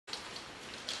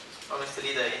Oh, Mr.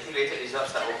 Lee, the integrated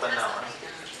results are open now.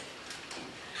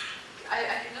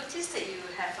 I noticed that you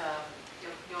have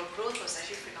your growth was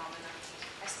actually phenomenal,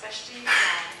 especially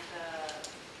from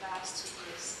the last 2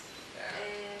 years.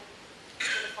 Yeah.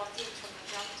 To the 14, from the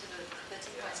jump to the 13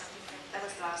 point something. That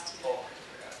was last year. Oh,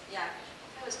 yeah,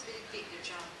 that was pretty big, the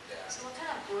jump. Yeah. So what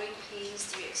kind of growing pains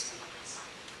do you experience?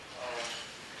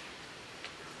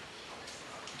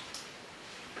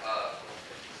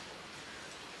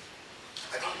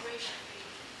 I think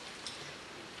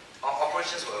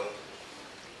operations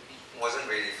wasn't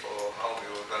ready for how we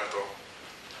were going to grow.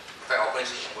 In fact,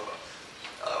 operations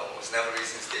was never ready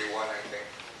since day one, I think.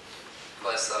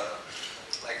 Because, the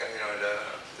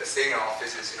saying in our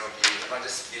office is, we're not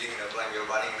just feeding in the blind, we're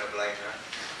running in the blind.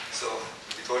 So,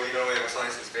 we totally don't know where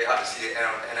sometimes it's very hard to see the end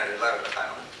of the light of the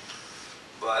tunnel.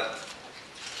 But,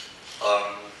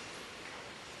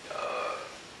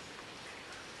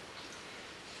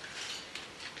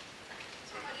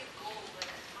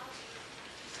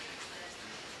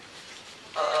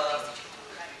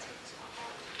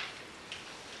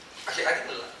 okay, I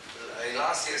think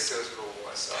last year's sales growth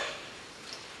was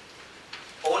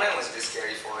 09 was a bit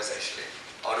scary for us actually,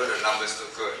 although the numbers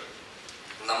look good.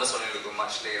 The numbers only look good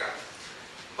much later.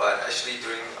 But actually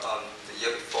during the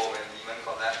year before when Lehman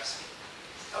collapsed,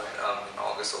 in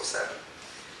August 07,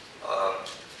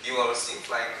 we were still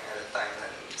flying at the time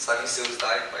and suddenly sales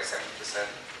died by 70%.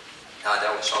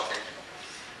 That was shocking.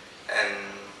 And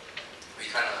we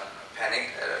kind of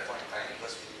panicked at that point in time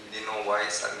because we didn't know why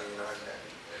suddenly,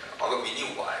 although we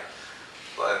knew why.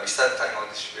 But we started telling all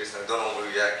distributors, don't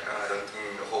overreact, I don't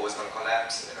think the whole is going to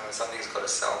collapse, something's got to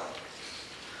sell.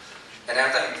 And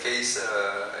every time we face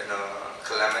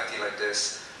calamity like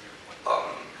this,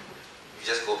 we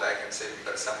just go back and say we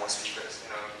got to sell more speakers,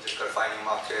 we just got to find new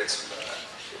markets,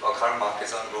 if our current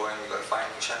markets aren't growing, we got to find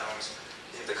new channels.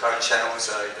 If the current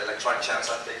channels, the electronic channels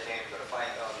aren't taking, we got to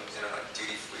find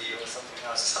duty free or something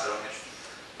else to start on it.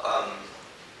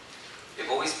 We've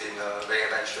always been very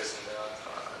adventurous in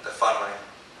the front line.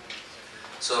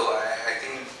 So I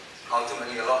think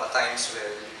ultimately a lot of times where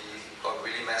we got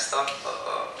really messed up,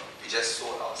 we just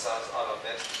sold ourselves out of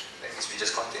it. That means we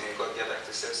just continue, got to get back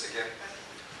to sales again.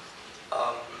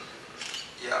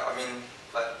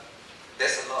 But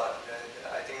there's a lot.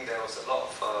 I think there was a lot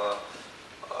of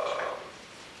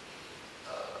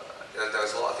there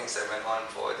was a lot of things that went on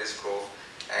for this growth.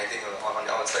 And I think on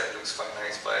the outside it looks quite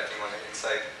nice, but I think on the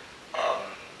inside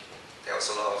there's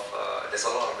a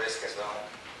lot of risk as well.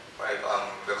 Right?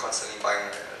 We're constantly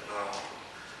buying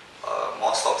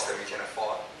more stocks than we can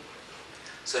afford.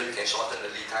 So we can shorten the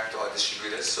lead time to our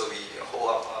distributors, so we hold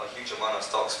up a huge amount of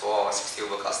stocks for our 60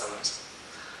 over customers.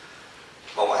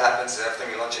 But what happens is after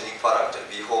we launch a new product,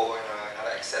 we hold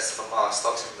another excess from our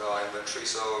stocks into our inventory,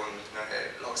 so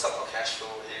it locks up our cash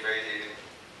flow very heavily.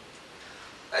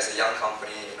 As a young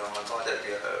company, on top of that,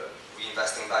 we are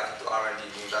reinvesting back into R&D,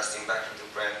 reinvesting back into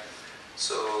brand.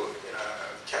 So,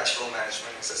 cash flow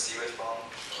management is a serious problem,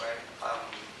 right?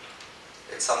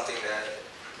 It's something that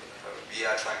we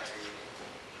are trying to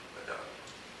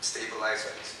stabilize,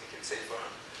 at least we can say, for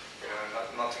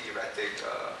not too erratic.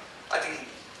 I think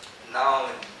now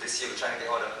this year we're trying to get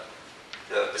all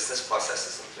the business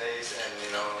processes in place and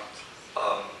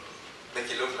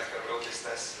make it look like a real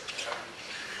business.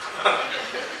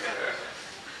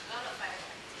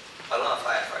 A lot of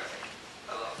firefighting.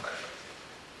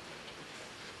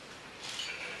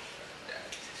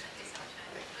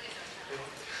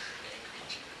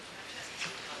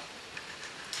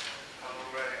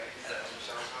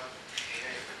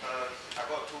 I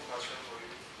got two questions for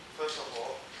you. First of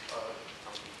all,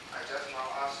 I just now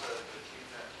asked the team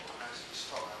that organized this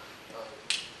talk,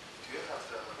 do you have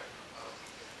the,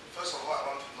 first of all, I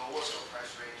want to know what's your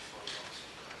price range for your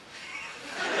speaker?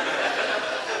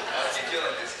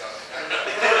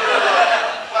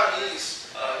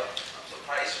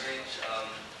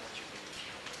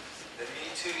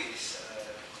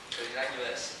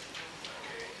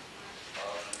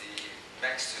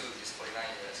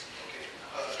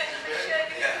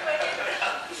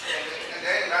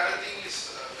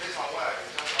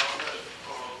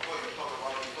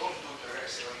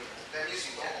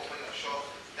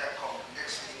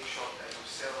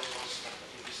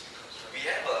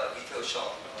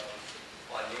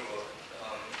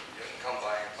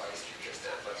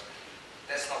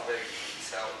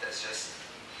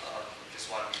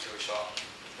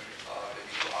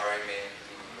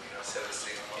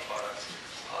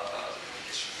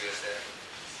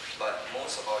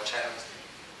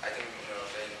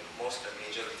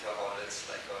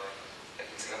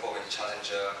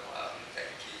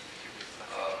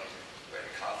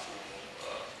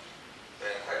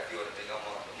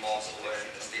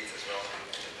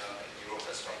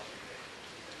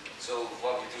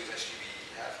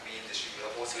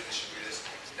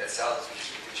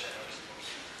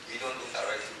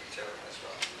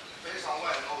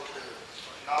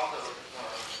 now the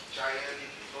giant,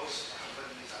 those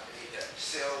companies are they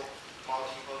sell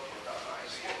multiple product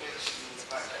lines. What makes you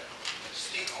like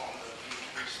stick on the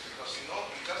views? Because you know,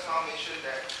 you just now mentioned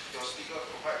that your speaker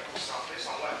provide good sound. Based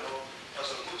on what I know,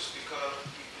 as a good speaker,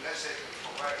 if let's say can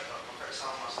provide perfect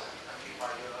sound master,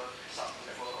 amplifier,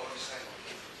 subwoofer, all this kind of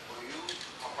thing, will you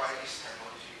combine this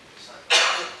technology inside?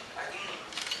 I think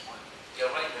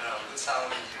you're right. Good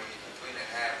sound, you put in an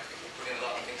amp, you put in a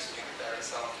lot of things to make a better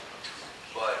sound.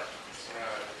 But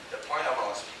the point of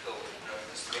our speaker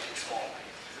is to make it small.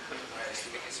 Right? Is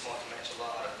to make it small to match a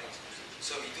lot of other things.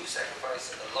 So we do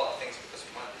sacrifice a lot of things because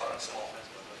we want the product small.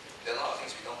 There are a lot of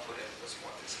things we don't put in because we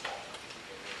want it small.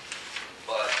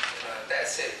 But that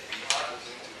said, we are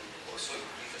looking to also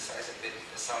increase the size a bit.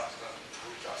 The sound is going to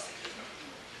improve drastically.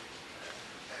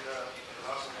 And the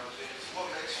last one is, what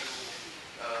makes you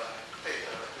take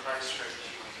the price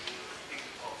strategy when you think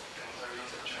of entering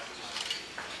the Chinese market?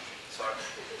 Sorry?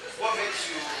 What makes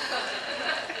you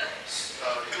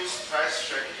use price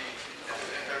strategy to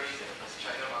entering the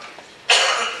China market?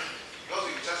 Because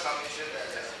you just mentioned that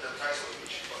the price will be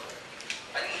cheaper.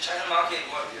 I think the China market,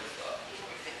 what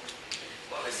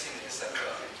we've seen is that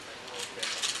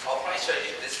our price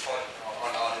strategy at this point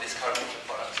on this current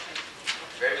product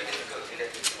very difficult to get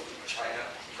into China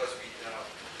because we,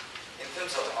 in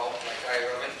terms of our, like I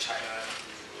went to China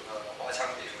to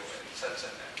Huachangbiu and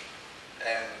Shenzhen,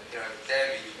 and there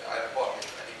I bought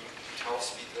I think 12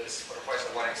 speakers for the price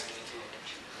of one XP2.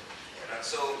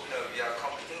 So we are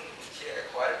competing here at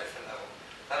quite a different level.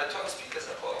 Now the 12 speakers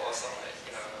I bought all sound like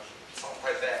sound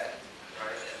quite bad,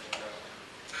 right?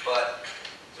 But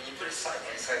when you put it side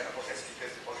by side, pocket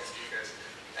speakers to pocket speakers,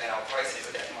 and our price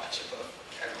isn't that much above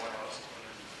everyone else,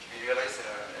 we realize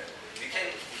that we can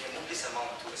move this amount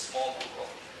to a small group of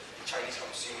Chinese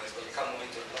consumers, but we can't move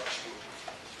it to a large group.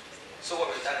 So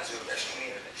what we've done is we've actually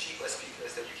made cheaper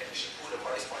speakers that we can actually pull the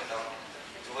price point down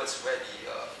towards where the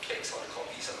fakes or the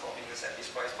copies are copying us at this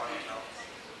price point right now,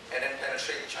 and then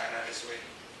penetrate China this way.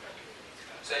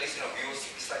 So at least we will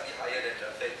be slightly higher than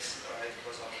the fakes, right,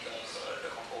 because of the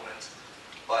components.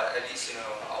 But at least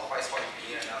our price point will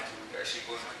be enough to actually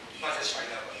go not just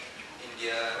China, but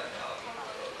India,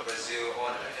 Brazil,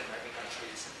 all the Latin American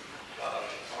countries,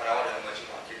 or all the emerging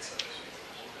markets.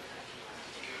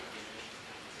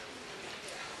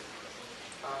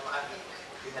 I think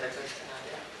we had a question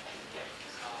earlier.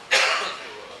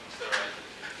 Mr. Ryan,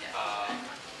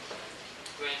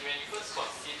 when you first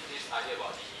conceived this idea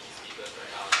about the speakers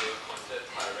right now, you considered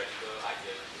quite a radical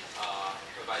idea,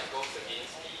 whereby it goes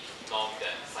against the norm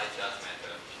that size does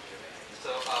matter.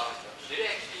 So, did you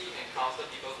actually encounter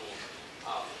people who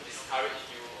discourage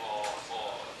you or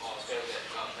felt that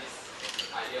this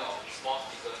idea of small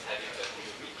speakers having the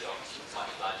capability of some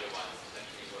larger ones, and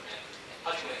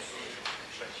how do you actually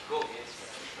go against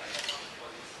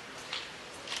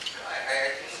I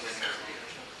think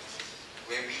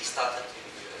when we started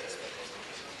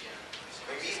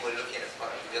when we were looking at the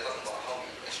product, we were talking about how we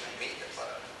actually made the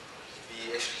product. We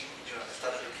actually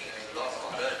started looking at a lot of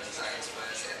other designs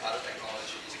first and other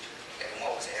technologies and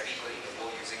what was everybody in the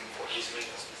world using for these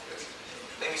range of speakers.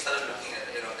 Then we started looking at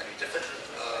at different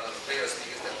range of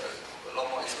speakers that were a lot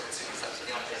more expensive. We started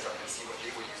looking at them and see what they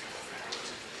were using for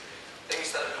speakers. Then we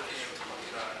started looking into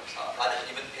other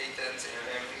even patents and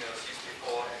everything that was used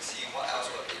before and see what else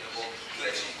was available to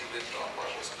actually do with our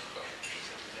portable speaker.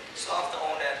 So after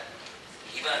all that,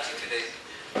 even until today,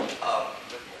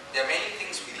 there are many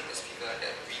things within the speaker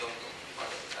that we don't do.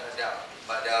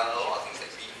 But there are a lot of things that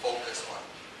we focus on.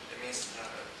 It means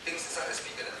things inside the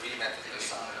speaker that really matter to the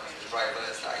sound, the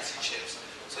drivers, the IC chips.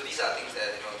 So these are things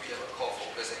that we have a core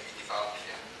focus and we develop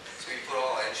here. So we put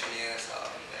all our engineers,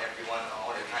 everyone,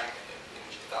 all the time in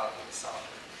developing the sound.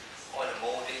 All the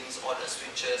moldings, all the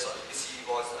switches, all the PCB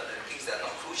boards, the things that are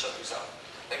not crucial to sound.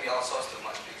 Then we outsource to a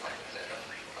much bigger company that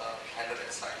handle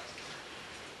that side.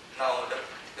 Now, the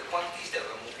quantities that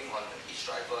we're moving on each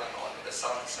driver and on the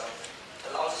sound itself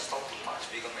allows us to talk to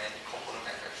much bigger component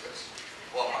manufacturers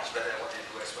who are much better at what they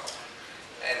do as well.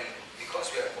 And because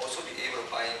we are also be able to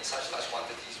buy in such large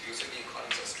quantities, we also get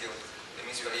economies of scale. That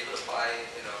means we are able to buy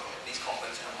these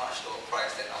components at a much lower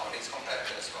price than our next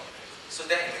competitor as well. So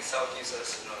that in itself gives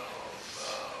us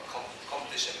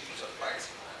competition in terms of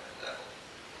price level.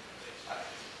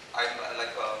 I'm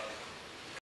like